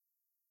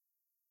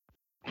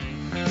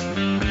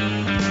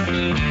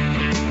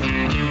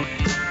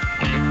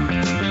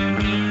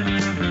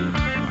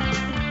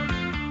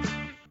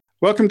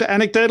Welcome to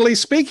Anecdotally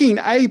Speaking,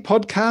 a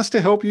podcast to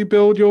help you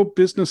build your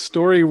business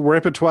story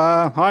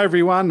repertoire. Hi,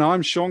 everyone.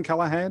 I'm Sean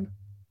Callahan.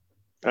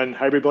 And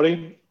hey,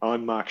 everybody.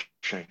 I'm Mark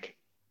Shank.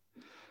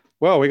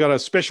 Well, we got a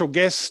special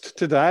guest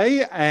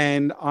today,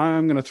 and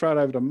I'm going to throw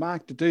it over to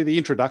Mark to do the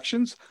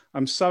introductions.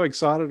 I'm so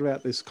excited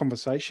about this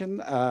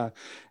conversation.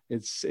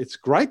 It's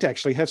great to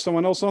actually have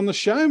someone else on the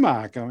show,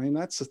 Mark. I mean,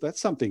 that's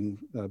something,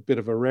 a bit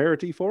of a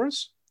rarity for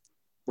us.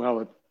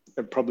 Well,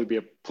 it'd probably be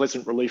a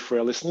pleasant relief for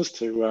our listeners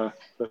to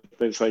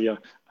there's a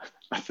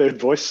third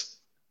voice.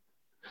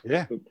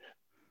 Yeah.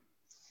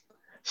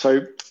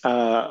 So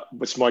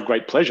it's my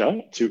great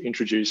pleasure to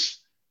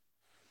introduce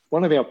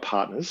one of our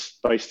partners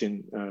based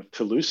in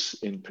Toulouse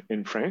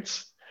in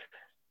France,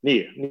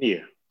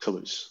 near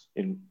Toulouse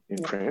in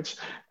France.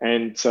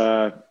 And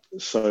so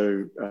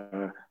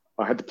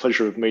I had the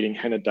pleasure of meeting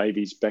Hannah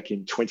Davies back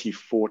in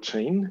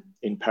 2014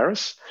 in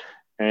Paris.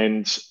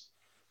 And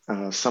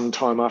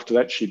sometime after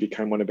that, she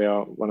became one of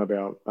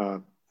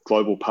our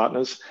global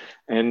partners.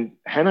 And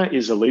Hannah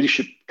is a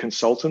leadership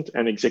consultant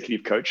and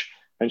executive coach,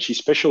 and she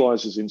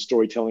specializes in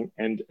storytelling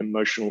and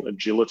emotional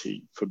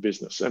agility for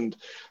business. And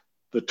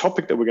the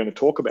topic that we're going to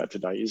talk about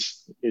today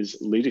is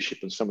leadership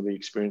and some of the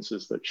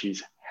experiences that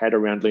she's had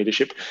around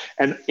leadership.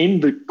 And in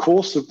the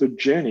course of the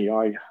journey,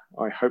 I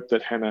hope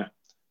that Hannah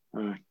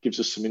gives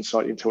us some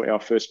insight into our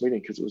first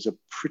meeting, because it was a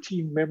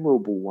pretty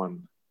memorable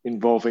one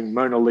involving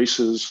Mona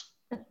Lisas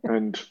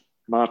and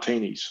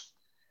martinis.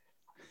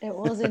 It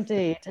was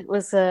indeed. It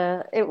was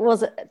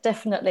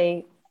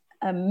definitely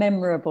a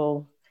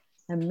memorable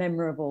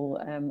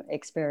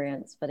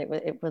experience, but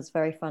it was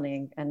very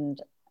funny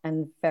and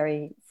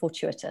very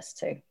fortuitous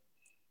too.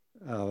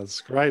 Oh, that's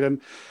great.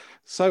 And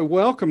so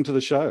welcome to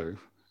the show,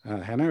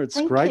 Hannah. It's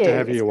Thank great you. to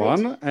have you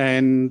on.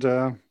 And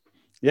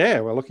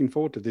we're looking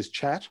forward to this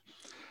chat.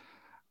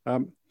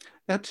 Now,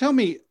 tell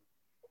me,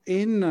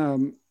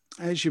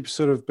 as you've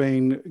sort of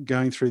been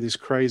going through this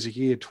crazy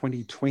year,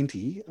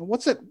 2020,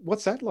 what's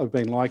that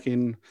been like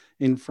in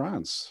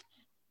France?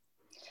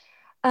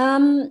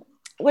 Well,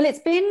 it's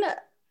been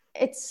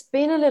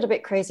a little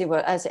bit crazy,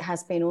 as it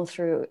has been all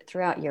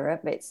throughout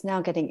Europe. It's now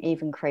getting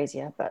even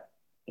crazier, but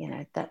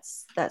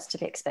that's to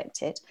be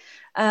expected.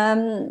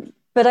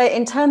 But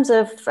in terms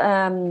of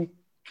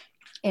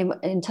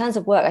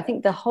work, I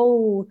think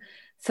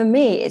for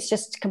me, it's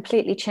just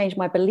completely changed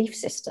my belief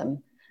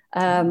system,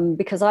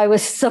 because I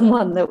was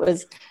someone that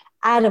was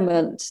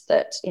adamant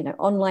that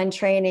online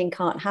training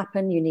can't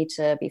happen. You need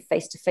to be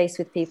face to face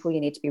with people.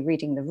 You need to be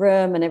reading the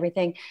room and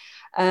everything.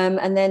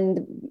 And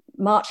then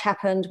March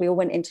happened. We all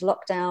went into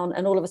lockdown,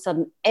 and all of a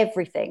sudden,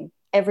 everything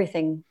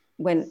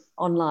went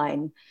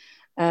online.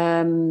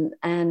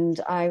 And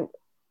I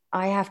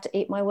have to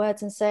eat my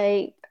words and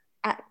say,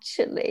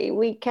 actually,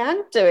 we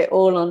can do it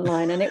all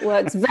online, and it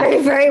works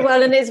very, very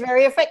well, and it's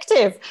very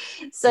effective.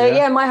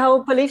 So my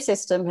whole belief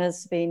system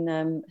has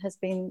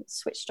been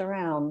switched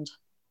around.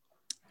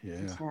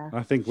 Yeah,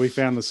 I think we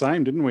found the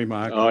same, didn't we,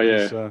 Mark? Oh,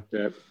 it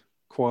was,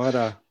 quite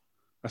a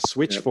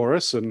switch for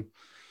us, and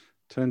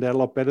turned out a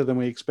lot better than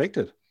we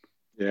expected.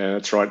 Yeah,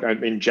 that's right.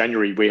 In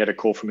January, we had a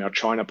call from our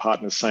China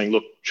partners saying,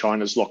 look,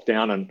 China's locked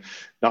down and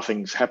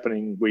nothing's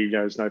happening.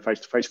 There's no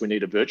face-to-face. We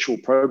need a virtual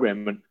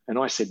program. And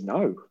I said,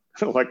 no.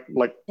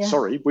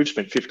 Sorry, we've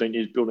spent 15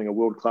 years building a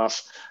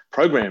world-class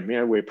program,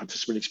 where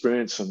participant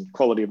experience and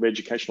quality of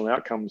educational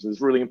outcomes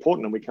is really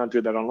important, and we can't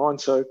do that online.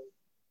 So,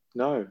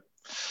 no.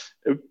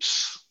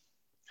 Oops.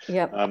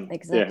 Yeah,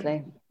 exactly.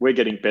 Yeah, we're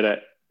getting better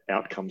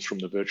outcomes from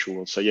the virtual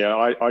world. So,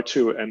 I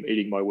too am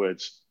eating my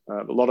words.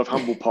 A lot of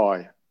humble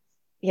pie.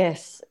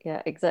 Yes,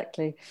 yeah,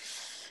 exactly.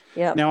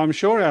 Yeah. Now, I'm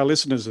sure our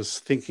listeners are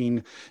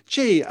thinking,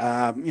 gee,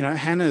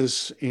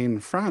 Hannah's in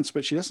France,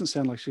 but she doesn't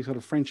sound like she's got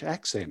a French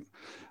accent.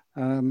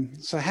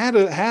 So how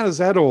does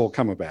that all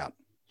come about?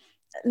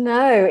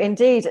 No,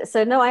 indeed.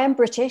 So no, I am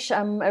British.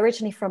 I'm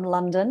originally from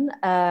London,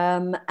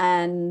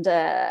 and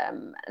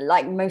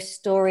like most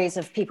stories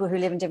of people who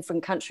live in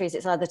different countries,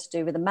 it's either to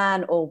do with a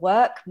man or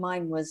work.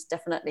 Mine was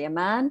definitely a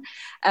man.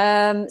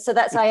 So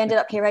that's I ended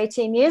up here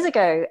 18 years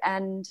ago,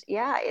 and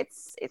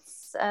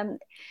it's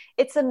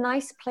a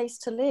nice place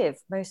to live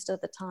most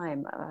of the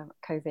time,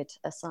 COVID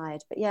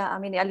aside. But I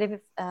mean, I live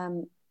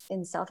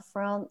in south of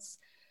France.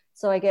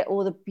 So I get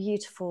all the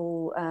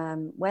beautiful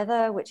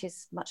weather, which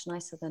is much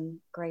nicer than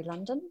grey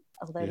London,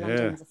 although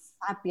London's a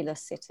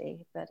fabulous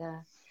city. But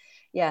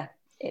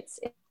it's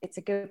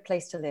a good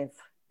place to live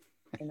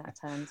in that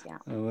terms. Yeah.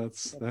 Well,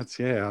 it's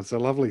a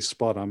lovely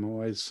spot. I'm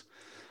always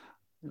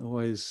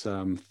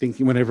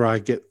thinking, whenever I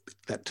get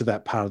to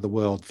that part of the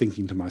world,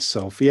 thinking to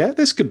myself,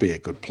 this could be a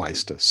good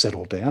place to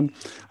settle down.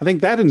 I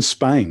think that in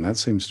Spain, that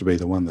seems to be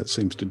the one that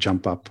seems to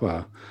jump up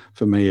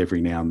for me every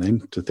now and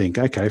then, to think,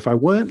 okay, if I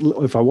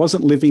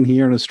wasn't living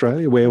here in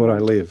Australia, where would I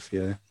live?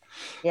 Yeah.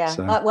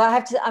 So,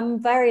 I'm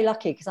very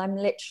lucky, because I'm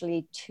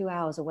literally 2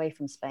 hours away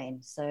from Spain,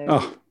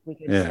 so we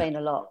go to Spain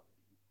a lot.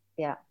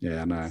 Yeah.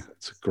 Yeah, no,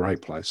 it's a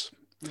great place.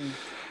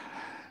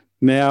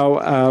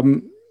 Now,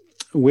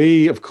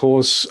 we of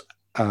course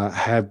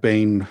have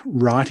been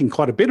writing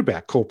quite a bit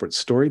about corporate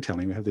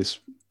storytelling. We have this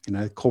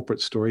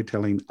corporate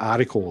storytelling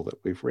article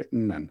that we've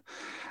written,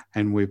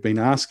 and we've been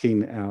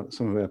asking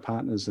some of our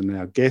partners and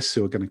our guests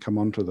who are going to come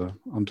onto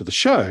the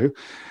show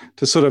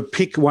to sort of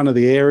pick one of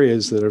the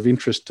areas that are of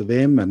interest to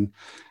them, and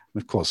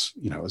of course,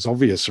 it's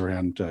obvious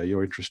around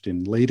your interest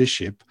in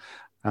leadership,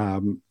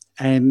 and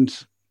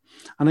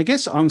I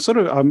guess I'm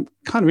kind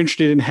of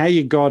interested in how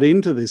you got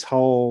into this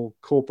whole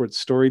corporate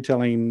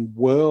storytelling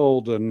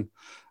world, and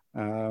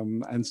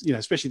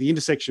especially the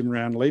intersection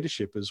around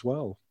leadership as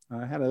well.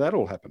 How did that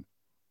all happen?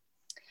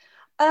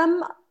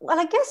 Well,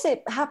 I guess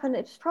it happened.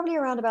 It's probably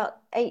around about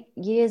 8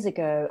 years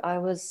ago. I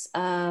was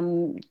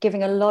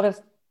giving a lot of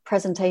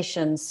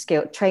presentation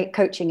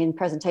coaching in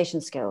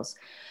presentation skills.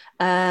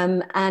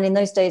 And in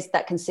those days,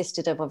 that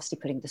consisted of obviously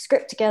putting the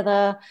script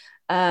together,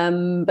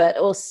 but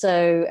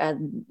also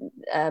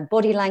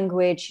body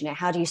language.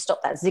 How do you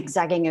stop that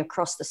zigzagging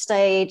across the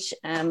stage?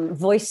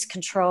 Voice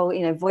control,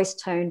 voice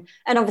tone,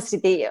 and obviously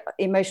the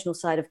emotional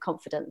side of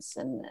confidence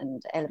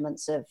and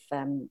elements of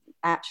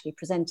actually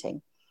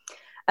presenting.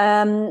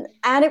 And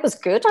it was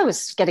good. I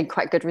was getting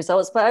quite good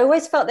results, but I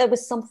always felt there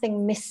was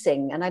something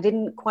missing, and I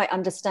didn't quite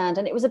understand.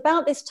 And it was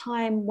about this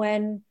time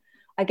when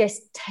I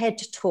guess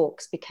TED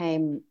Talks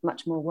became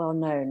much more well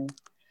known.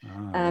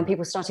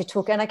 People started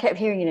talking, and I kept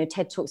hearing,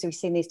 TED Talks. Have you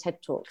seen these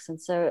TED Talks? And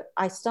so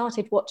I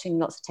started watching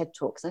lots of TED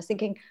Talks. And I was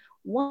thinking,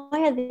 why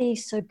are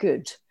these so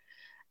good?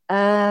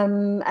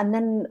 And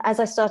then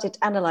as I started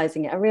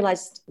analysing it, I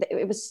realised that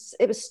it was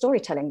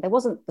storytelling. There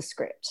wasn't the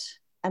script,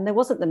 and there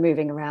wasn't the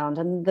moving around,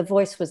 and the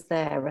voice was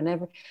there,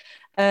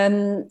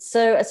 and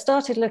so I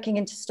started looking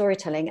into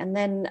storytelling, and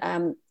then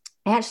I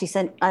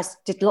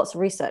did lots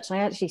of research, and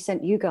I actually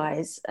sent you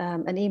guys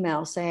an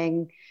email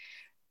saying,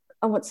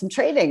 I want some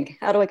training.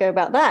 How do I go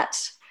about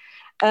that?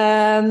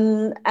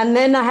 And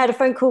then I had a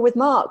phone call with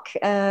Mark,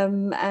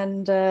 and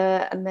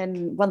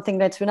then one thing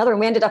led to another, and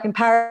we ended up in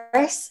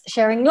Paris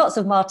sharing lots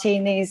of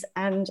martinis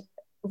and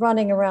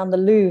running around the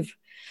Louvre,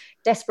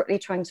 desperately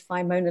trying to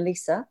find Mona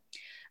Lisa.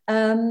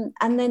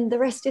 And then the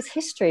rest is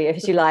history,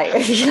 if you like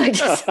to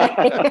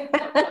say.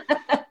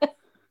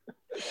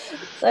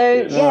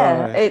 So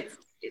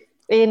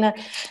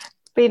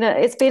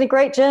it's been a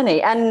great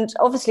journey, and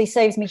obviously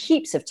saves me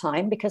heaps of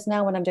time, because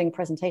now when I'm doing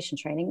presentation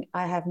training,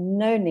 I have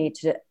no need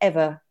to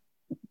ever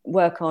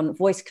work on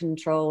voice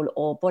control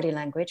or body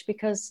language,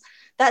 because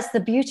that's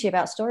the beauty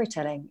about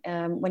storytelling.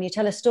 When you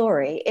tell a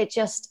story, it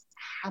just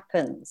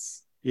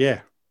happens.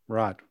 Yeah.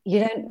 Right.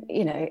 You don't,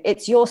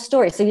 it's your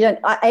story. So you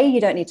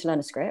don't need to learn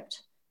a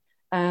script.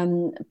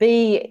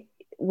 B,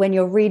 when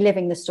you're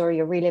reliving the story,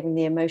 you're reliving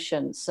the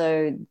emotion.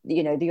 So,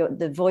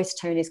 the voice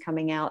tone is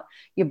coming out.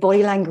 Your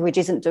body language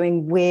isn't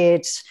doing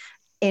weird,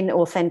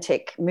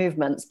 inauthentic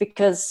movements,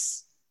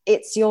 because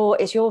it's your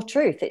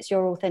truth. It's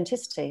your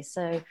authenticity.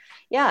 So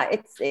yeah,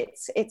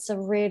 it's a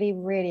really,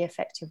 really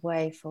effective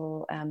way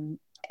for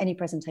any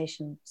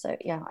presentation. So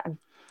yeah,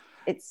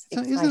 it's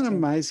exciting. Isn't it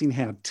amazing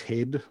how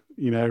TED,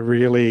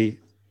 really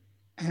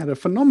had a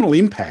phenomenal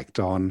impact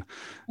on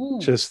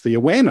just the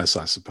awareness,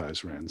 I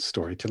suppose, around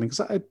storytelling?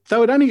 Because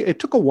though it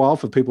took a while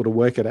for people to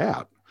work it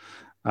out.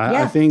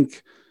 I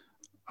think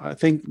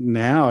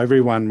now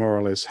everyone more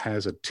or less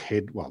has a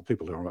TED. Well,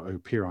 people who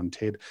appear on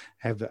TED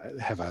have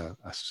a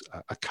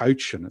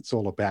coach, and it's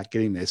all about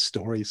getting their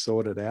story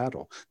sorted out,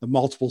 or the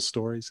multiple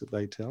stories that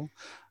they tell.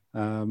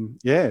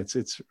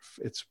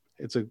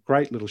 It's a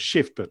great little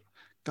shift, but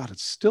God,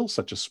 it's still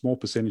such a small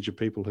percentage of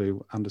people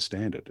who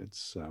understand it.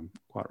 It's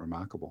quite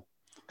remarkable.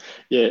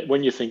 Yeah,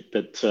 when you think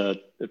that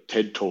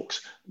TED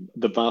Talks,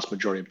 the vast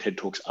majority of TED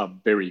Talks are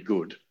very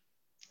good,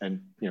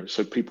 and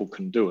so people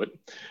can do it,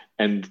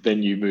 and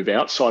then you move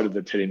outside of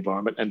the TED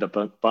environment, and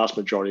the vast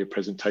majority of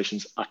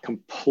presentations are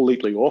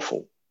completely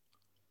awful.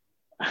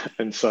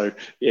 And so,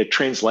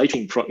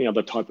 translating from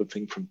the type of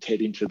thing from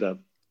TED into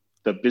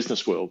the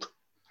business world,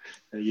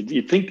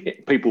 you'd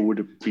think people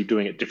would be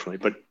doing it differently,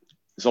 but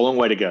there's a long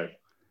way to go.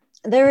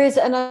 There is,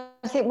 and I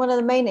think one of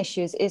the main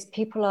issues is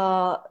people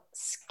are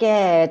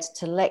scared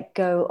to let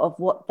go of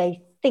what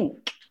they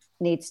think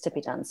needs to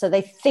be done. So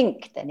they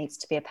think there needs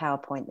to be a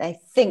PowerPoint. They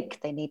think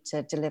they need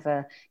to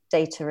deliver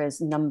data as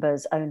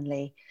numbers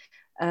only.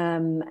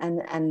 And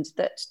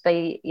that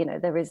they,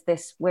 there is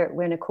this,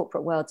 we're in a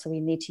corporate world, so we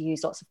need to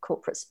use lots of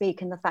corporate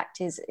speak. And the fact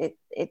is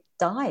it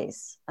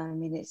dies. I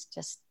mean,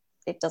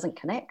 it doesn't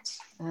connect.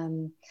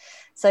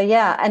 So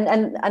yeah,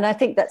 and I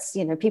think that's,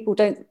 people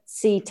don't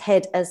see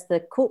TED as the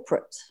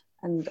corporate,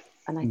 and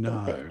I think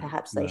that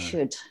perhaps they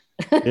should.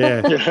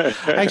 Yeah,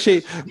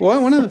 actually,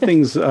 one of the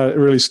things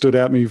really stood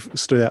out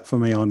for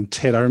me on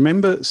TED. I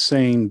remember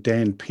seeing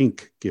Dan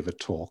Pink give a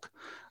talk,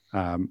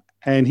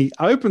 and he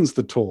opens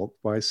the talk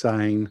by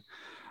saying,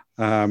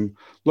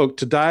 "Look,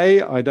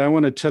 today I don't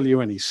want to tell you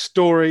any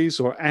stories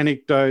or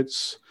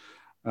anecdotes."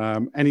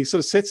 And he sort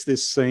of sets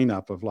this scene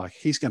up of like,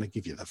 he's going to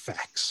give you the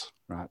facts,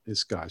 right?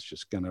 This guy's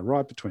just going to,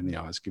 right between the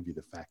eyes, give you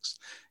the facts.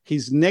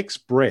 His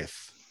next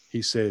breath,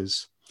 he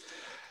says,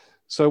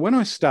 So when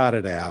I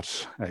started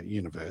out at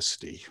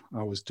university,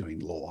 I was doing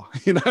law,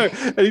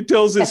 and he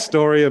tells this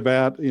story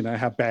about,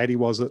 how bad he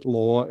was at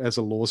law as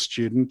a law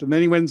student. And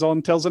then he went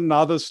on, tells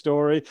another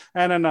story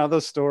and another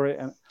story.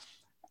 And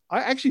I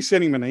actually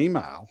sent him an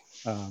email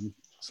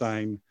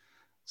saying,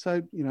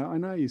 so, I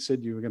know you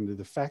said you were going to do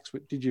the facts,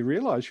 but did you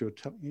realize you were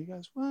telling? He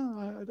goes,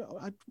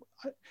 well,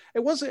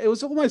 it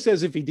was almost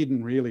as if he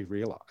didn't really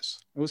realize.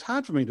 It was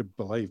hard for me to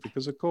believe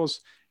because, of course,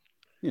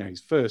 his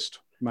first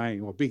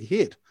main or big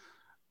hit,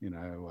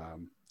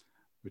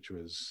 which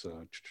was,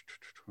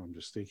 I'm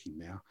just thinking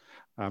now.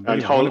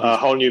 And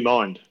Whole New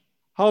Mind.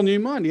 Whole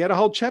New Mind. He had a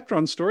whole chapter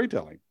on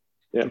storytelling.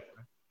 Yeah.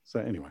 So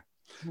anyway,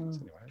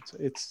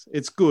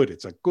 it's good.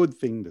 It's a good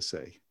thing to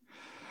see.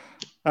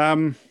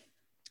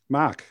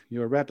 Mark,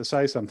 you were about to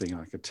say something,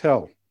 I could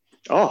tell.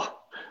 Oh,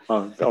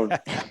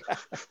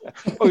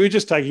 you're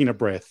just taking a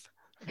breath.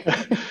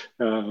 I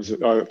was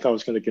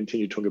going to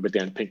continue talking about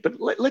Dan Pink, but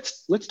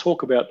let's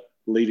talk about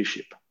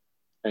leadership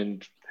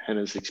and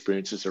Hannah's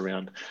experiences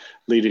around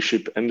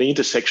leadership and the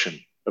intersection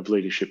of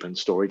leadership and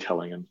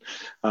storytelling.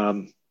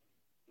 And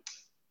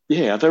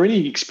are there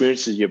any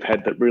experiences you've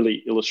had that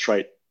really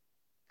illustrate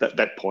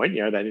that point?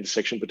 That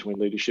intersection between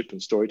leadership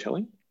and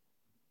storytelling.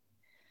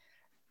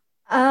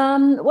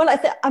 Well,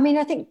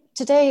 I think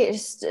today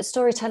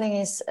storytelling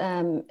is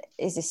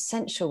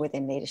essential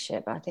within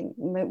leadership. I think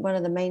one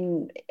of the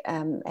main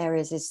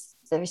areas is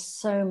there is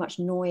so much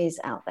noise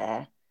out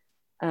there,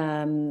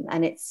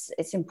 and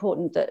it's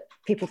important that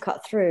people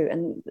cut through.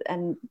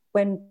 And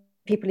when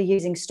people are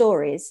using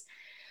stories,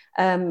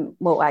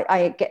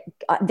 I get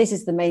this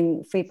is the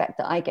main feedback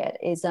that I get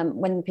is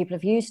when people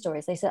have used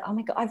stories, they say, "Oh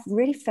my God, I've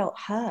really felt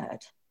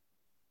heard."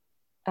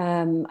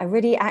 I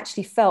really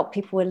actually felt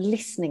people were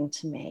listening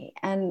to me.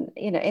 And,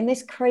 in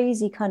this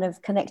crazy kind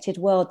of connected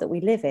world that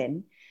we live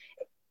in,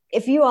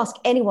 if you ask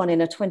anyone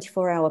in a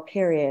 24-hour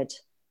period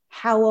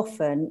how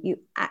often you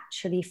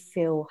actually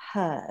feel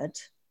heard,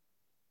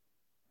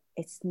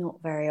 it's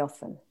not very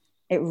often.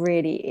 It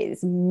really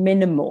is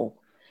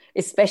minimal,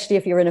 especially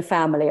if you're in a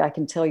family. I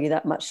can tell you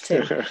that much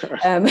too.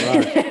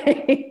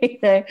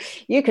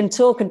 You can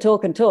talk and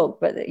talk and talk,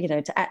 but,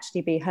 to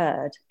actually be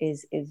heard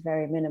is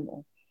very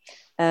minimal.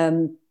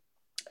 And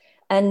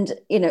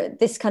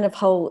this kind of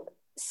whole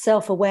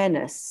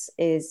self-awareness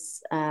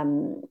is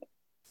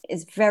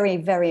very,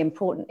 very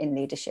important in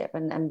leadership,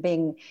 and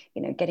being,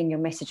 getting your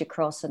message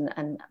across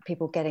and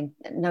people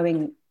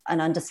knowing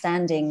and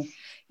understanding,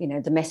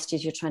 the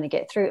messages you're trying to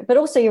get through, but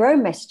also your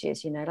own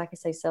messages, like I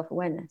say,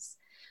 self-awareness.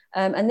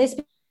 And this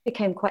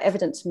became quite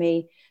evident to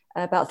me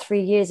about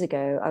 3 years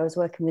ago. I was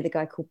working with a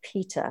guy called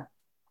Peter,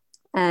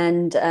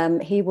 and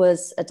he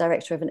was a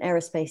director of an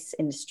aerospace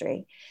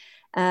industry.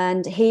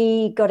 And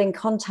he got in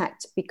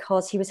contact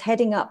because he was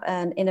heading up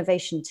an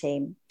innovation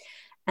team,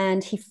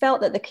 and he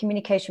felt that the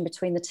communication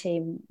between the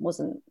team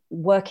wasn't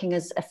working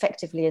as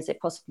effectively as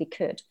it possibly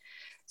could.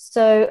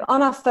 So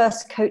on our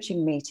first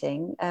coaching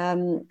meeting,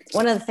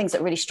 one of the things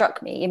that really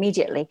struck me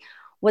immediately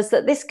was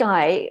that this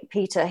guy,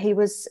 Peter, he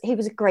was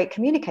a great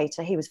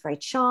communicator. He was very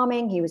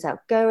charming. He was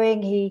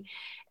outgoing. He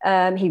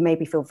made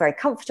me feel very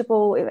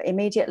comfortable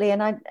immediately.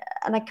 And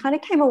I kind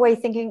of came away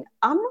thinking,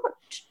 I'm not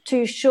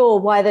too sure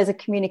why there's a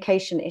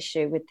communication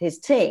issue with his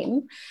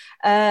team.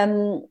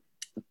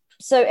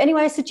 So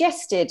anyway, I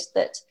suggested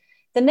that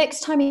the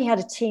next time he had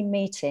a team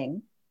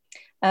meeting,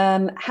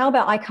 how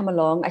about I come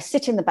along, I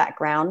sit in the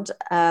background,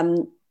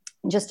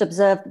 just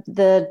observe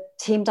the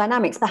team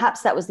dynamics.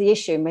 Perhaps that was the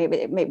issue. Maybe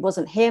it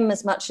wasn't him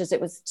as much as it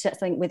was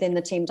something within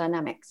the team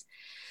dynamics.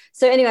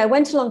 So anyway, I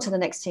went along to the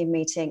next team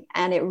meeting,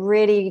 and it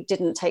really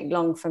didn't take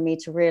long for me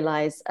to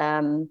realize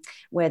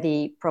where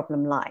the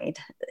problem lay.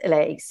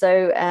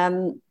 So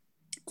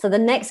the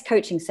next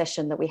coaching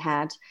session that we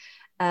had,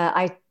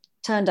 I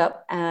turned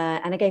up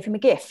and I gave him a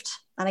gift.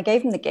 And I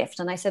gave him the gift,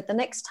 and I said, the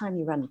next time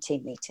you run a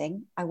team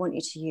meeting, I want you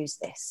to use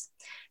this.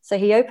 So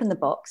he opened the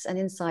box, and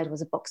inside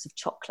was a box of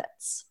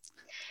chocolates.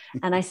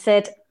 And I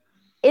said,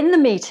 in the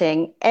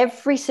meeting,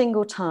 every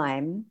single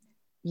time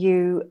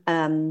you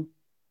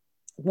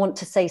want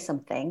to say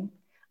something,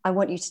 I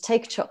want you to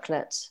take a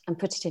chocolate and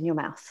put it in your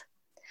mouth.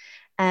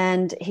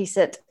 And he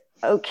said,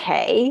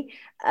 okay.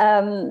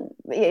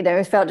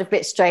 It felt a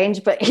bit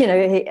strange, but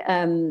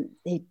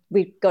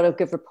we got a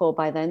good rapport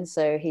by then,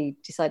 so he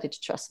decided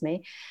to trust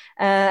me.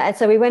 And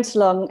so we went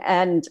along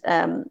and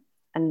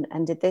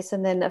did this.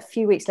 And then a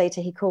few weeks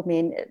later, he called me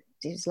and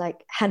he was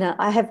like, Hannah,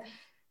 I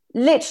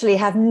literally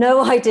have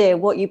no idea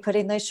what you put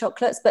in those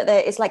chocolates, but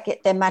it's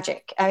like they're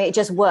magic. I mean, it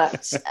just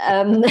worked.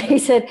 He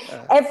said,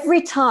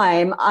 every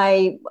time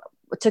I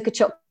took a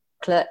chocolate,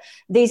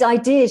 these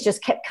ideas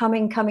just kept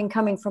coming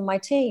from my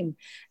team.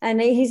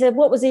 And he said,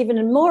 what was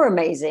even more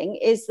amazing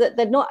is that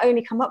they'd not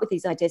only come up with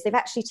these ideas, they've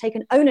actually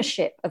taken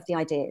ownership of the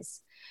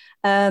ideas.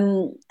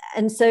 And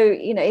so,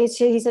 he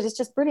said, it's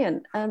just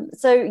brilliant.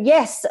 So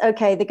yes,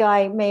 okay, the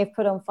guy may have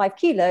put on 5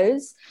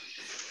 kilos,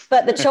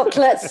 but the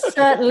chocolates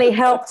certainly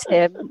helped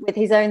him with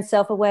his own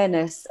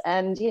self-awareness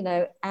and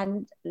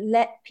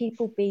let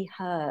people be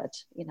heard,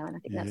 and I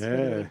think that's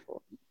really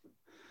important.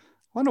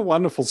 What a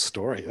wonderful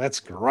story. That's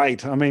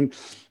great. I mean,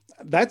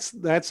 that's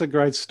a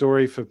great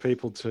story for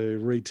people to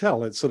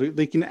retell. It's sort of,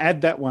 they can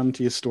add that one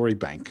to your story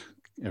bank,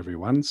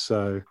 everyone.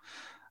 So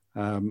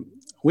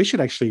we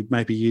should actually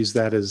maybe use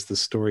that as the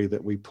story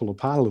that we pull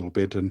apart a little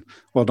bit, and,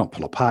 well, not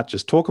pull apart,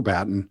 just talk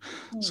about and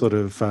sort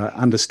of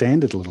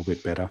understand it a little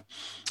bit better.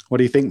 What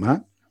do you think,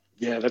 Mark?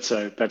 Yeah, that's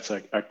a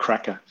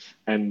cracker.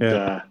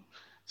 And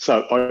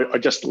so I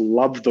just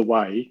love the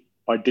way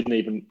I didn't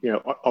even,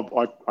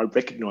 I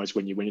recognize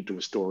when you went into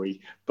a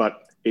story,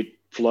 but it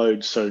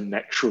flowed so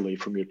naturally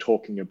from your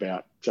talking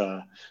about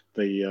the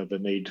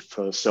need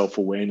for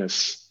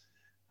self-awareness.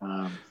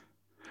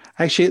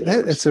 Actually,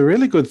 it's a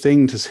really good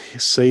thing to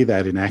see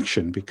that in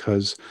action,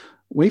 because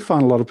we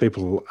find a lot of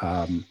people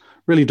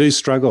really do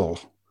struggle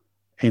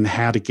in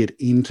how to get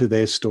into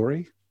their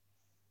story,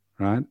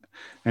 right?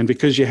 And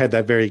because you had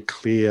that very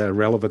clear,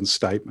 relevant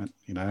statement,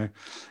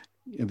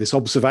 this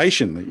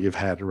observation that you've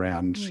had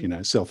around,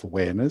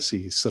 self-awareness,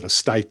 you sort of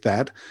state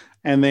that,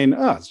 and then,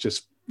 it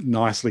just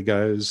nicely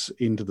goes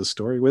into the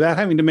story without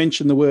having to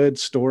mention the word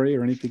story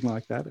or anything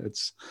like that.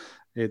 It's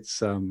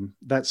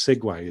that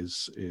segue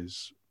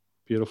is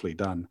beautifully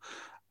done,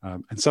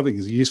 and something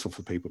is useful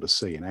for people to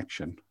see in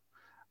action.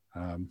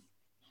 And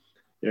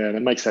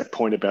it makes that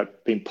point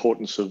about the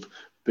importance of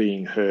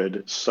being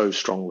heard so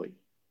strongly.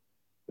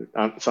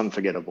 It's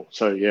unforgettable.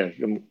 So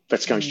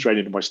that's going straight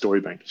into my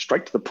story bank,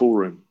 straight to the pool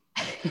room.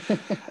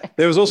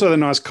 There was also the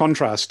nice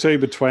contrast too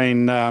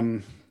between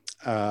the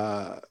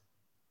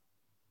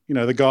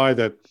guy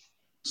that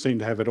seemed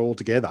to have it all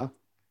together,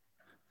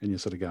 and you're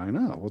sort of going,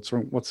 oh,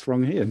 what's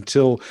wrong here,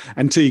 until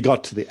you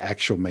got to the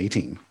actual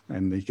meeting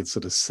and you could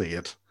sort of see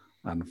it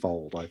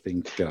unfold. I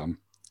think would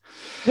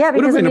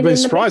have been a bit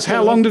surprised.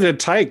 How long did it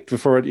take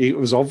before it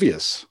was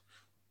obvious?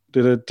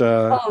 Did it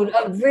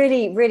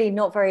really, really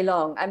not very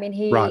long. I mean,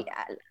 he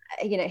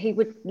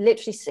would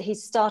literally, he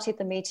started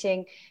the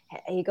meeting,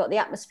 he got the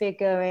atmosphere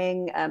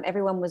going,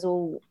 everyone was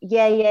all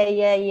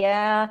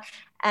yeah.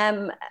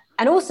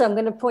 And also, I'm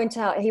going to point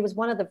out, he was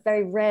one of the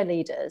very rare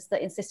leaders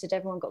that insisted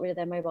everyone got rid of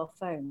their mobile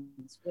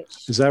phones.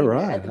 Which is that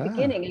right? At the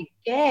beginning,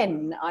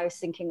 again, I was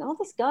thinking,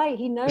 this guy,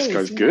 he knows. This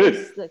guy's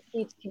good.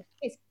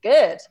 He's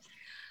good.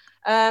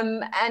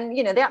 And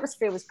the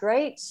atmosphere was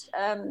great.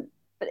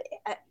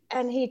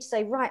 And he'd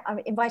say, right, I'm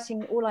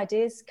inviting all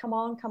ideas. Come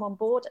on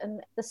board.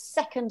 And the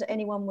second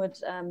anyone would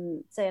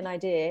say an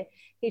idea,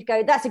 he'd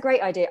go, that's a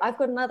great idea. I've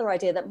got another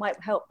idea that might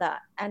help that.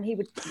 And he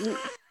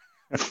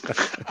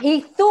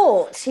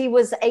thought he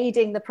was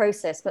aiding the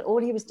process, but all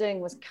he was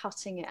doing was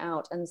cutting it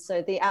out. And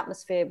so the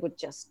atmosphere would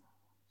just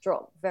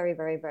drop very,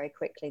 very, very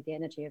quickly. The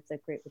energy of the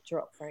group would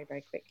drop very,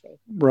 very quickly.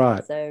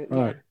 Right. So,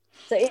 right.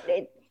 So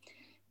it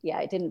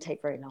didn't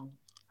take very long.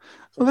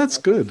 Well, that's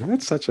good.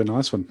 That's such a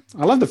nice one.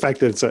 I love the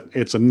fact that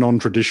it's a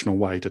non-traditional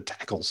way to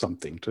tackle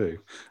something too.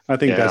 I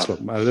think that's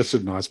a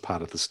nice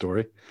part of the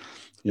story.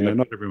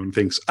 Not everyone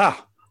thinks,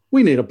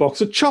 we need a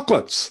box of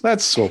chocolates.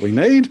 That's what we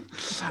need.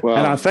 Well,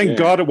 and I thank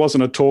God it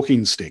wasn't a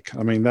talking stick.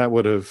 I mean, that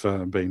would have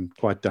been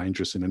quite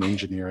dangerous in an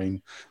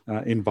engineering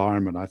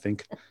environment, I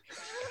think.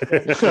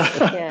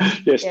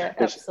 Yes,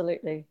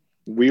 absolutely.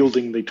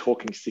 Wielding the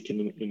talking stick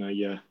in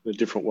a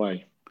different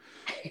way.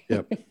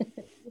 Yep.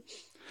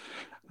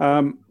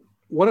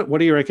 What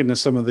do you reckon are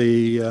some of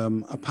the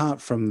apart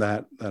from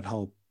that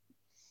whole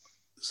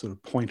sort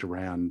of point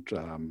around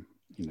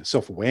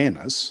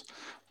self-awareness,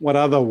 what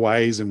other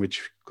ways in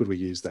which could we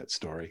use that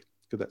story?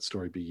 Could that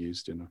story be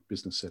used in a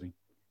business setting?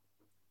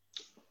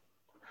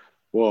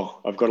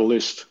 Well, I've got a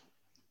list.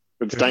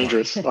 It's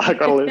dangerous. I've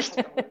got a list.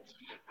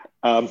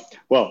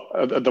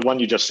 The one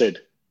you just said,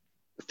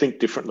 think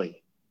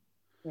differently.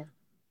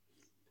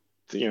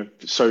 Yeah.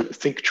 So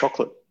think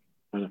chocolate,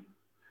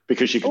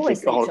 because you can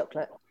always think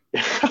chocolate.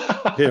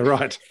 Yeah,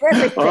 right. For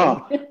everything.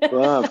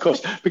 Of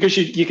course, because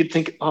you could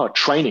think,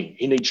 training.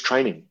 He needs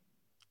training,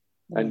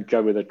 and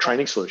go with a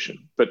training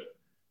solution. But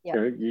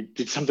you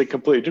did something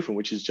completely different,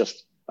 which is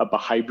just a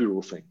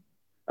behavioural thing.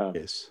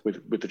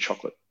 With the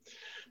chocolate.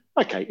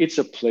 Okay, it's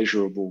a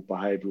pleasurable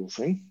behavioural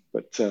thing,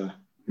 but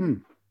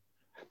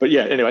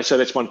anyway. So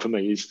that's one for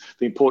me, is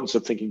the importance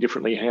of thinking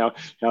differently.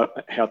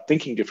 How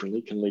thinking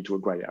differently can lead to a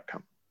great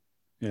outcome.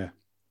 Yeah,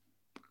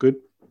 good.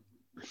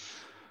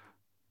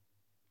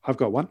 I've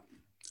got one,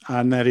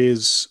 and that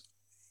is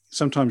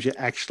sometimes you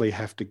actually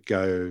have to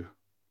go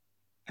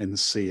and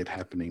see it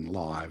happening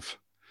live.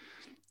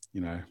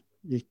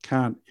 You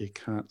can't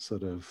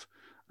sort of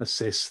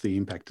assess the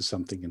impact of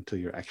something until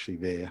you're actually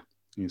there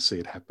and you see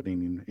it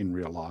happening in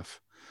real life,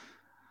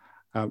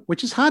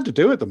 which is hard to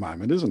do at the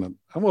moment, isn't it?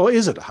 Well,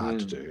 is it hard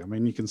to do? I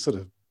mean, you can sort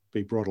of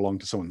be brought along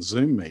to someone's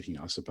Zoom meeting,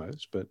 I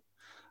suppose, but...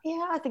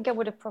 Yeah, I think I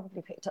would have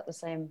probably picked up the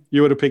same.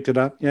 You would have picked it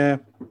up, yeah.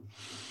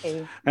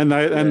 And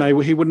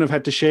he wouldn't have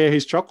had to share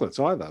his chocolates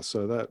either.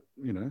 So that,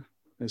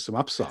 there's some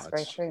upsides.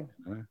 That's very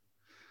true.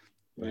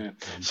 Yeah.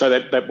 So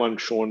that one,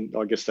 Sean,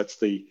 I guess that's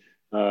the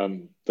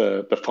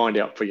find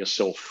out for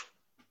yourself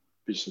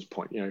business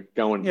point.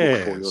 Go and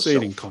look for yourself. See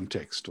it in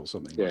context or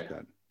something like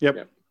that.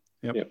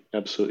 Yep.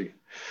 Absolutely.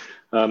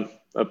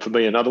 For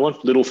me, another one: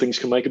 little things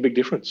can make a big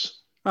difference.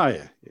 Oh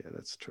yeah, yeah,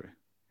 that's true.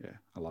 Yeah,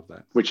 I love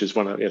that. which is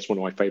one of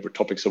my favorite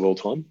topics of all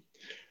time.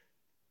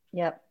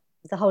 Yep.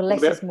 The whole What less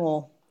about is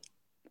more.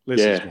 Less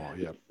is more.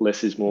 Yeah.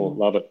 less is more.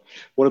 Love it.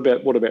 What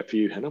about for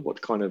you, Hannah?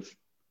 What kind of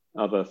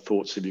other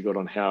thoughts have you got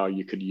on how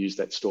you could use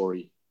that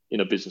story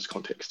in a business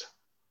context?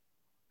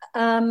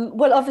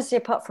 Well, obviously,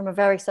 apart from a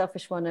very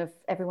selfish one of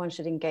everyone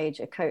should engage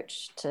a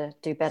coach to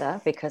do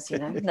better, because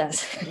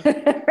that's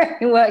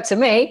work to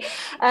me.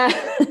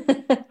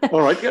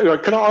 All right,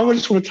 I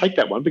just want to take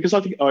that one because I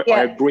think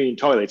I agree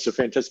entirely. It's a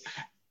fantastic.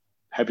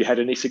 Have you had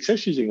any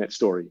success using that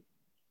story?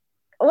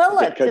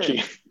 Well,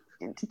 Coaching.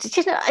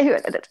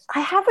 I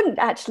haven't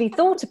actually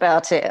thought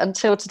about it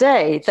until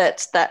today.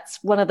 That's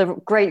one of the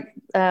great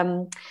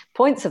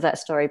points of that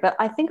story. But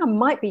I think I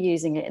might be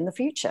using it in the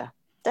future.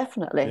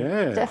 Definitely.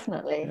 Yeah.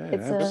 Definitely. Yeah,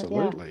 It's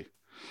absolutely.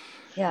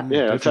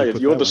 Yeah, I tell you,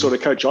 you're the one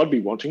of coach I'd be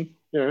wanting.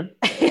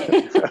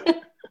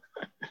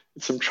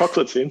 Some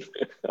chocolates in.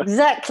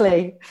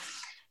 Exactly.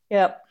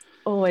 Yeah.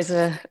 Always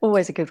a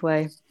good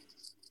way.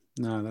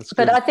 No, that's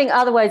good. But I think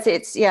otherwise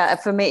it's,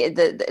 for me,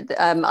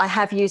 I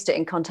have used it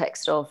in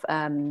context of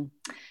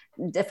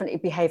definitely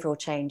behavioral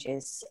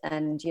changes.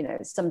 And,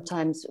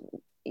 sometimes,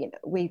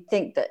 we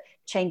think that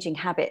changing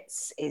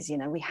habits is,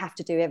 we have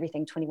to do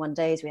everything 21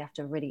 days. We have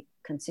to really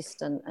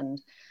consistent.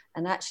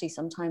 And actually,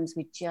 sometimes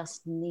we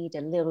just need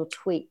a little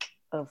tweak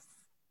of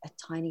a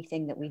tiny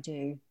thing that we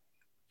do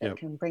that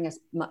can bring us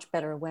much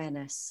better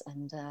awareness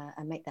and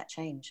make that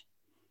change.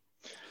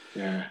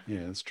 Yeah,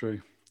 that's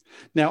true.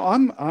 Now,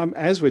 I'm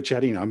as we're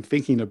chatting, I'm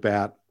thinking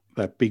about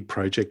that big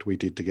project we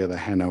did together,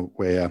 Hannah,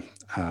 where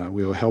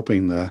we were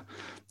helping the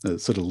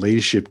sort of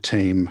leadership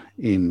team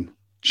in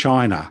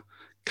China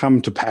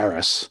come to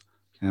Paris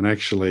and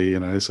actually,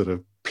 sort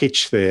of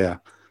pitch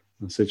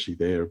essentially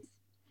their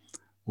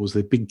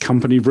big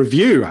company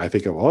review, I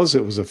think it was.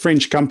 It was a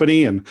French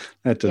company and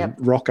had to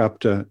rock up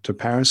to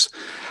Paris.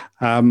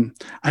 And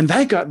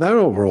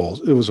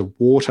it was a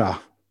water,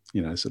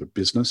 sort of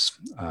business,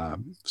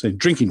 so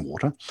drinking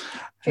water,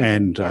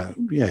 sort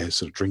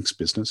of drinks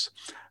business.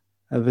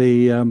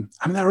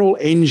 They're all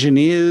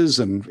engineers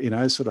and,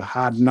 sort of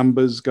hard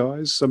numbers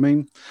guys. I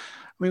mean,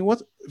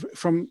 what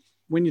from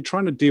when you're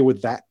trying to deal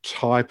with that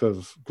type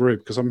of group,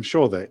 because I'm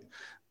sure that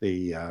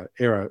the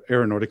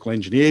aeronautical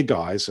engineer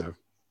guys are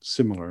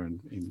similar.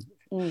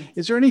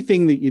 Is there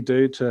anything that you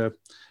do to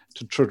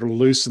try to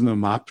loosen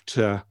them up,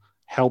 to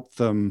help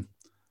them,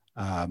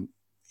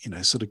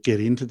 sort of get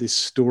into this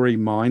story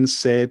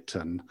mindset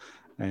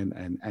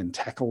and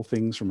tackle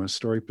things from a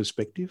story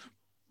perspective?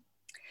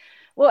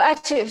 Well,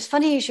 actually, it's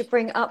funny you should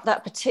bring up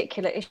that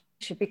particular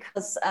issue,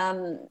 because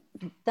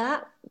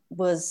that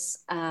was,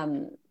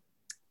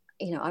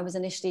 I was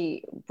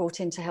initially brought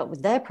in to help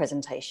with their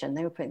presentation.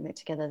 They were putting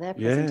together their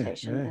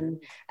presentation,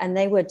 and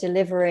they were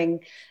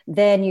delivering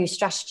their new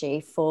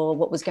strategy for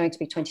what was going to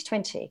be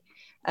 2020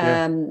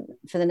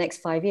 for the next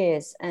 5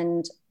 years.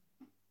 And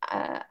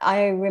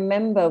I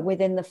remember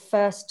within the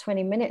first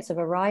 20 minutes of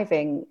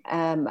arriving,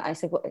 I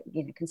said,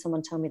 can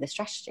someone tell me the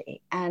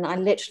strategy? And I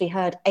literally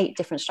heard 8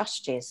 different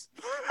strategies.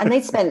 And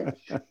they'd spent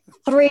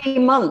 3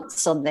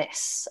 months on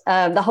this.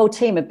 The whole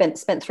team had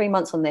spent 3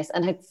 months on this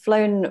and had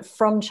flown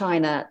from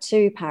China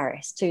to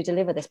Paris to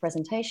deliver this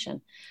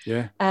presentation.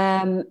 Yeah.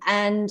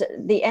 And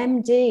the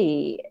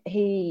MD,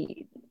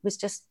 he was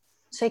just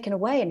taken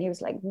away, and he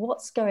was like,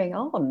 what's going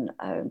on?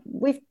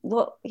 We've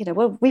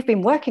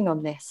been working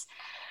on this.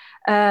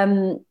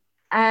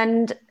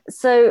 And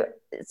so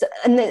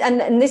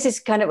this is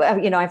kind of,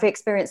 I've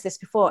experienced this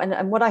before.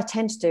 And what I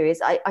tend to do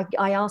is I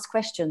ask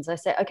questions. I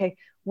say, okay,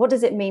 what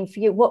does it mean for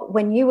you?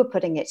 When you were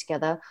putting it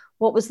together,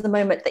 what was the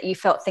moment that you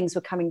felt things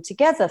were coming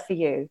together for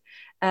you?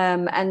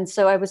 And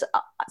so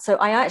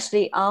I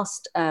actually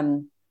asked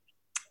the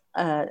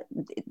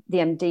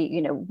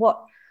MD,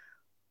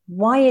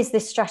 why is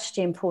this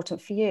strategy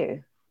important for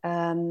you?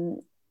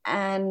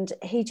 And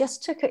he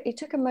just took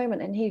a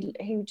moment, and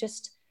he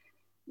just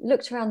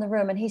looked around the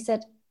room, and he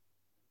said,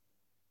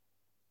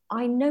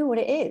 I know what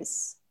it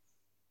is.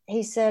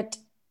 He said,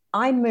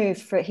 I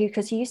moved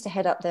because he used to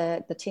head up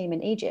the team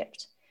in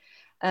Egypt.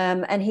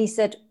 And he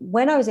said,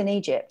 when I was in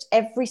Egypt,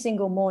 every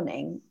single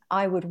morning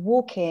I would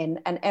walk in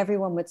and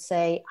everyone would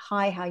say,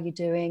 hi, how you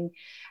doing?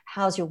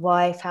 How's your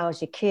wife?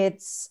 How's your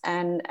kids?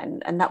 And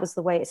that was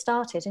the way it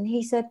started. And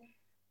he said,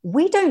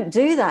 we don't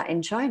do that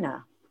in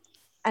China.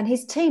 And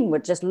his team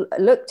would just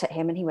looked at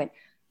him, and he went,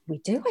 we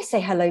do. I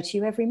say hello to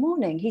you every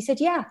morning. He said,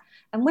 yeah.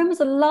 And when was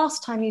the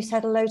last time you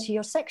said hello to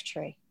your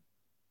secretary?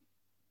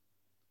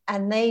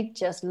 And they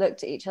just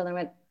looked at each other and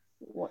went,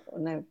 what?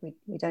 No,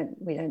 we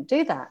don't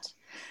do that.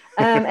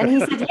 And he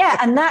said, yeah.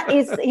 And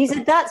he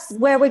said, that's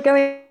where we're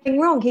going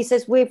wrong. He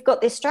says, we've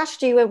got this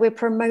strategy where we're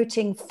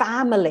promoting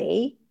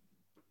family,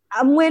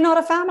 and we're not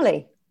a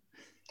family.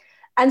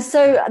 And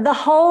so the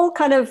whole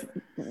kind of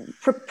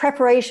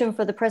preparation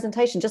for the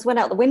presentation just went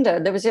out the window.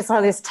 There was just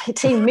like this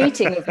team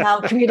meeting of how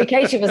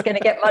communication was going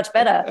to get much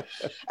better.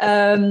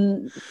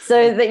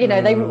 So that, you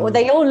know,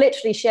 they all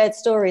literally shared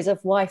stories of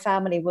why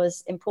family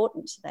was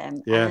important to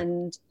them. Yeah.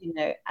 And, you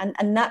know,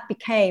 and that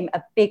became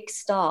a big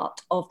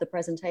start of the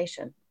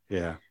presentation.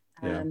 Yeah.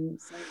 Yeah.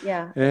 So,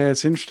 yeah. Yeah,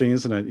 it's interesting,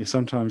 isn't it?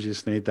 Sometimes you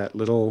just need that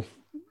little,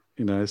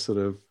 you know, sort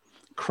of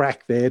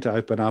crack there to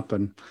open up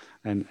and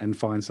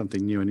find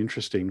something new and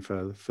interesting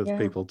for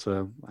people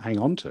to hang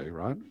on to,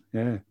 right?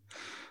 Yeah.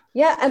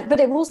 Yeah,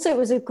 but it was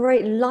a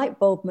great light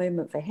bulb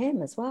moment for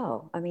him as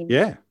well. I mean,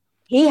 yeah,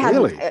 he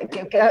really?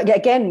 hadn't,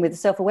 again, with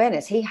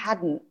self-awareness, he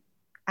hadn't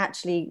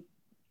actually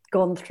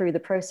gone through the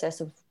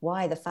process of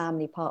why the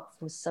family part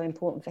was so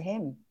important for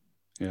him.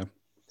 Yeah.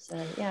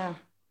 So, yeah.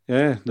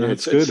 Yeah, no,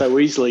 it's good. It's so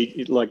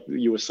easily, like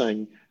you were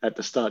saying at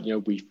the start, you know,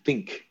 we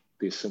think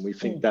this and we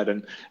think that,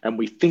 and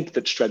we think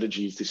that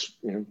strategy is this,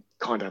 you know,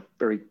 kind of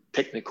very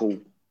technical,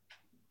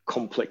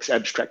 complex,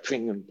 abstract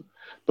thing.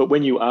 But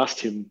when you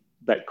asked him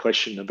that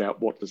question about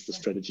what does the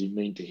strategy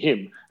mean to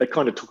him, it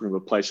kind of took him to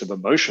a place of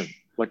emotion.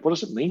 Like, what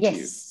does it mean to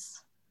you?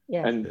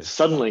 Yeah. And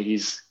suddenly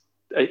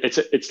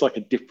it's like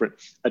a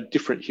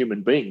different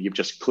human being you've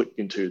just clicked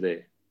into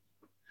there.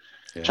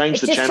 Yeah.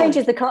 Change the channel.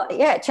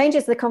 It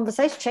changes the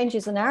conversation,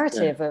 changes the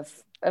narrative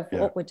of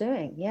what we're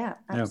doing. Yeah,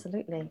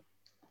 absolutely. Yeah.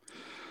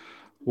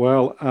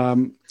 Well,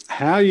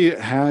 how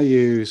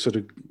you sort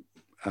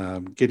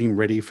of getting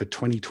ready for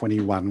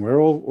 2021? We're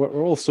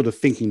all sort of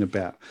thinking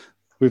about.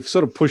 We've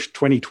sort of pushed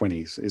 2020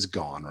 is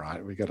gone,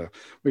 right? We got to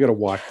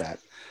wipe that.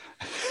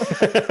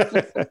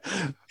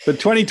 But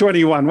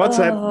 2021, what's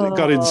that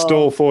got in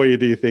store for you?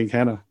 Do you think,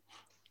 Hannah?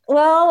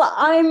 Well,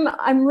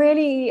 I'm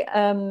really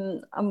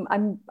I'm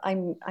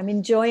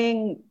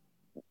enjoying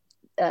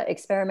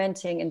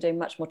experimenting and doing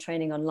much more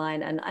training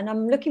online, and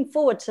I'm looking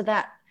forward to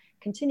that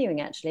continuing.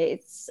 Actually,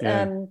 it's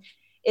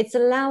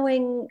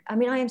allowing. I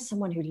mean, I am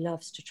someone who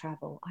loves to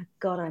travel.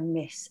 I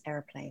miss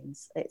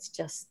airplanes. It's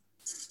just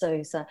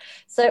so sad.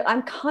 So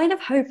I'm kind of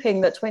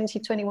hoping that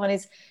 2021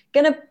 is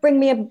going to bring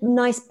me a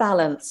nice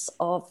balance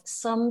of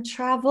some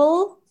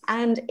travel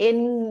and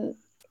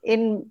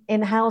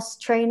in-house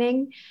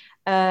training.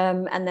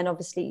 And then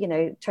obviously, you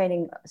know,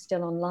 training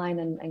still online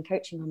and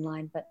coaching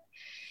online. But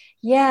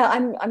yeah,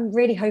 I'm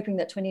really hoping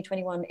that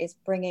 2021 is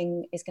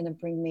going to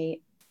bring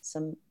me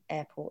some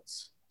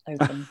airports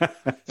open.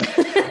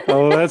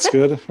 Oh, that's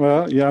good.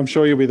 Well, yeah, I'm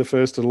sure you'll be the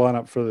first to line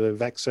up for the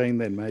vaccine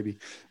then, maybe,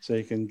 so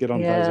you can get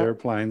on those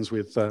airplanes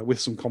with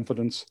some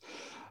confidence.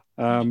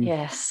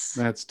 Yes,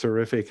 that's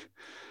terrific.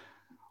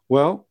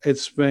 Well,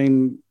 it's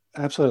been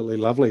absolutely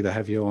lovely to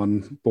have you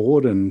on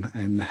board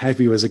and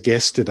have you as a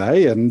guest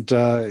today. And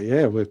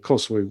of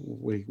course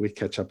we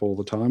catch up all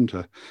the time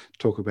to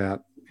talk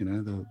about, you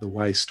know, the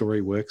way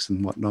story works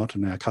and whatnot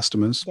and our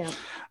customers. Yeah.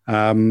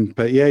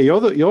 But yeah,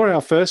 you're our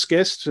first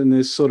guest in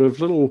this sort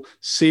of little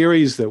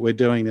series that we're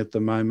doing at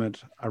the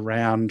moment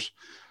around,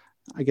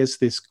 I guess,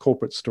 this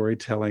corporate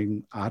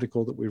storytelling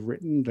article that we've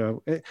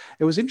written.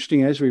 It was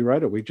interesting as we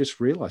wrote it. We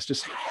just realized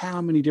just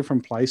how many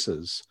different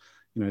places,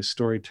 you know,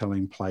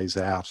 storytelling plays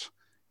out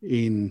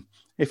in,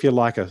 if you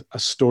like, a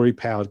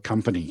story-powered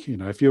company. You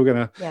know, if you're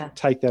going to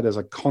take that as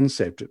a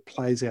concept, it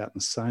plays out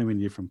in so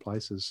many different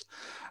places.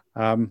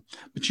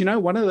 But, you know,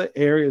 one of the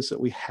areas that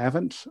we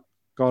haven't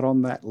got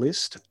on that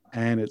list,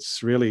 and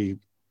it's really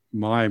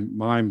my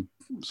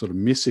sort of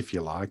miss, if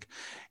you like,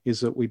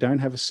 is that we don't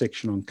have a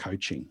section on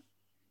coaching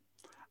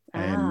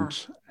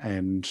and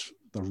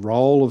the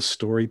role of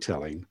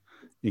storytelling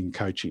in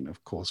coaching,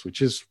 of course,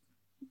 which is,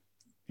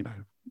 you know,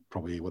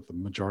 probably what the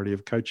majority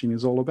of coaching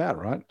is all about,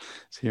 right?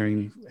 It's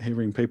hearing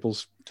people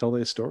tell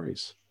their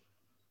stories.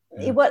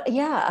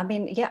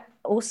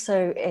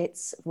 Also,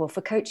 it's, well,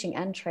 for coaching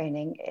and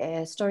training,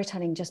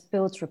 storytelling just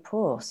builds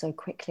rapport so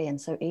quickly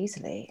and so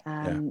easily.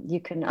 You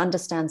can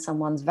understand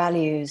someone's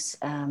values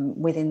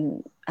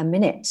within a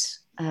minute.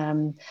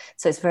 So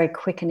it's very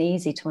quick and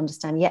easy to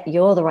understand,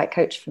 you're the right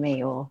coach for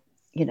me, or,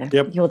 you know,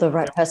 you're the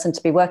right person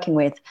to be working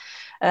with.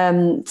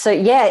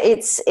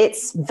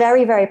 It's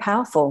very, very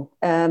powerful.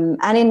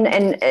 And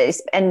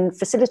in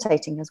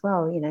facilitating as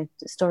well, you know,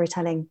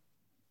 storytelling,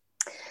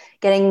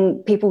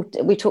 getting people,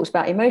 we talked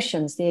about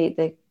emotions.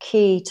 The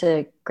key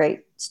to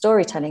great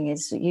storytelling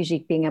is usually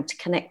being able to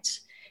connect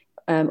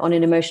on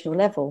an emotional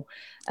level.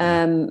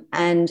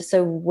 And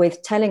so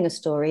with telling a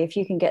story, if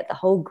you can get the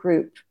whole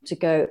group to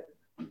go,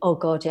 oh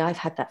God, yeah, I've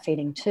had that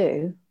feeling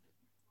too.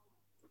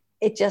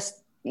 It just,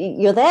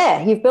 you're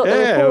there. You've built the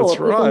rapport. That's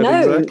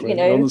right. Exactly. You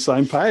know, you're on the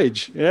same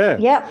page.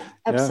 Yeah,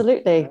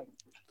 absolutely.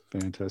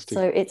 Fantastic.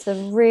 So it's a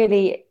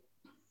really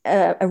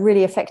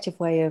effective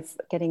way of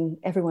getting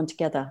everyone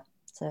together.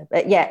 So,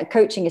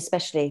 coaching,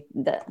 especially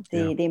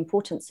the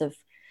importance of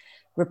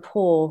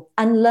rapport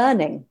and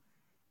learning.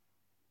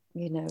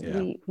 You know,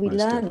 we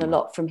learn a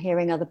lot from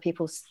hearing other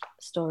people's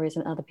stories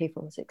and other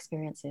people's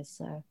experiences.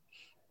 So,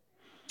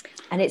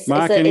 and it's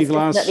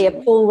definitely a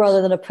pull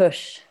rather than a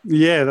push.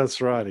 Yeah,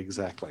 that's right.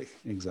 Exactly.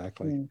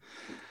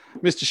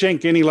 Mr.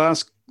 Schenk, any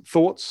last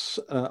thoughts,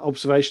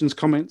 observations,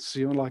 comments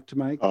you would like to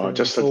make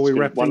just before we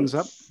wrap things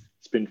up?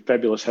 It's been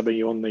fabulous having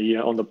you on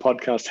the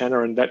podcast,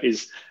 Hannah, and that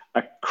is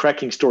a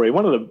cracking story.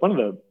 One of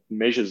the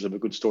measures of a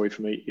good story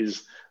for me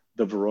is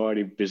the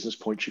variety of business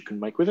points you can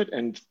make with it.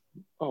 And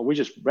we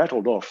just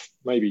rattled off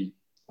maybe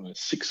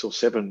 6 or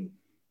 7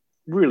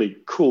 really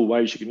cool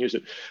ways you can use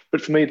it.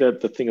 But for me, the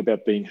thing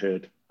about being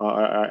heard,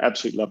 I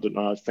absolutely loved it. And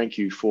I thank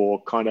you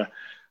for kind of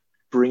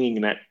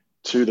bringing that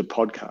to the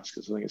podcast,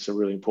 because I think it's a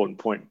really important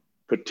point,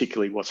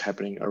 particularly what's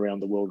happening around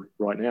the world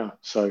right now.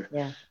 So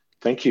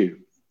thank you.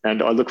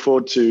 And I look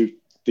forward to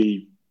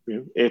the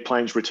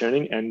airplanes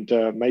returning and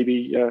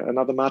maybe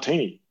another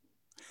martini.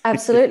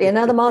 Absolutely.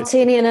 Another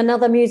martini and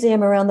another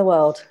museum around the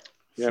world.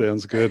 Yep.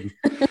 Sounds good.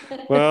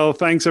 Well,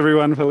 thanks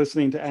everyone for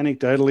listening to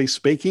Anecdotally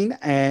Speaking.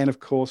 And of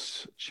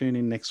course, tune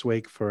in next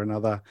week for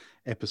another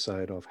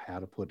episode of How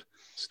to Put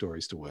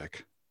Stories to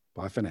Work.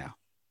 Bye for now.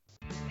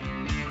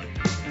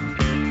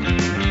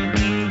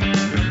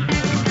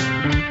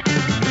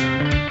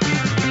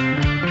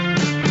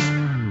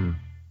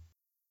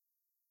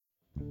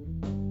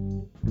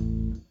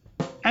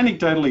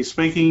 Anecdotally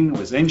Speaking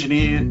was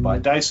engineered by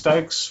Dave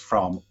Stokes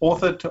from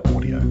Author to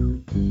Audio.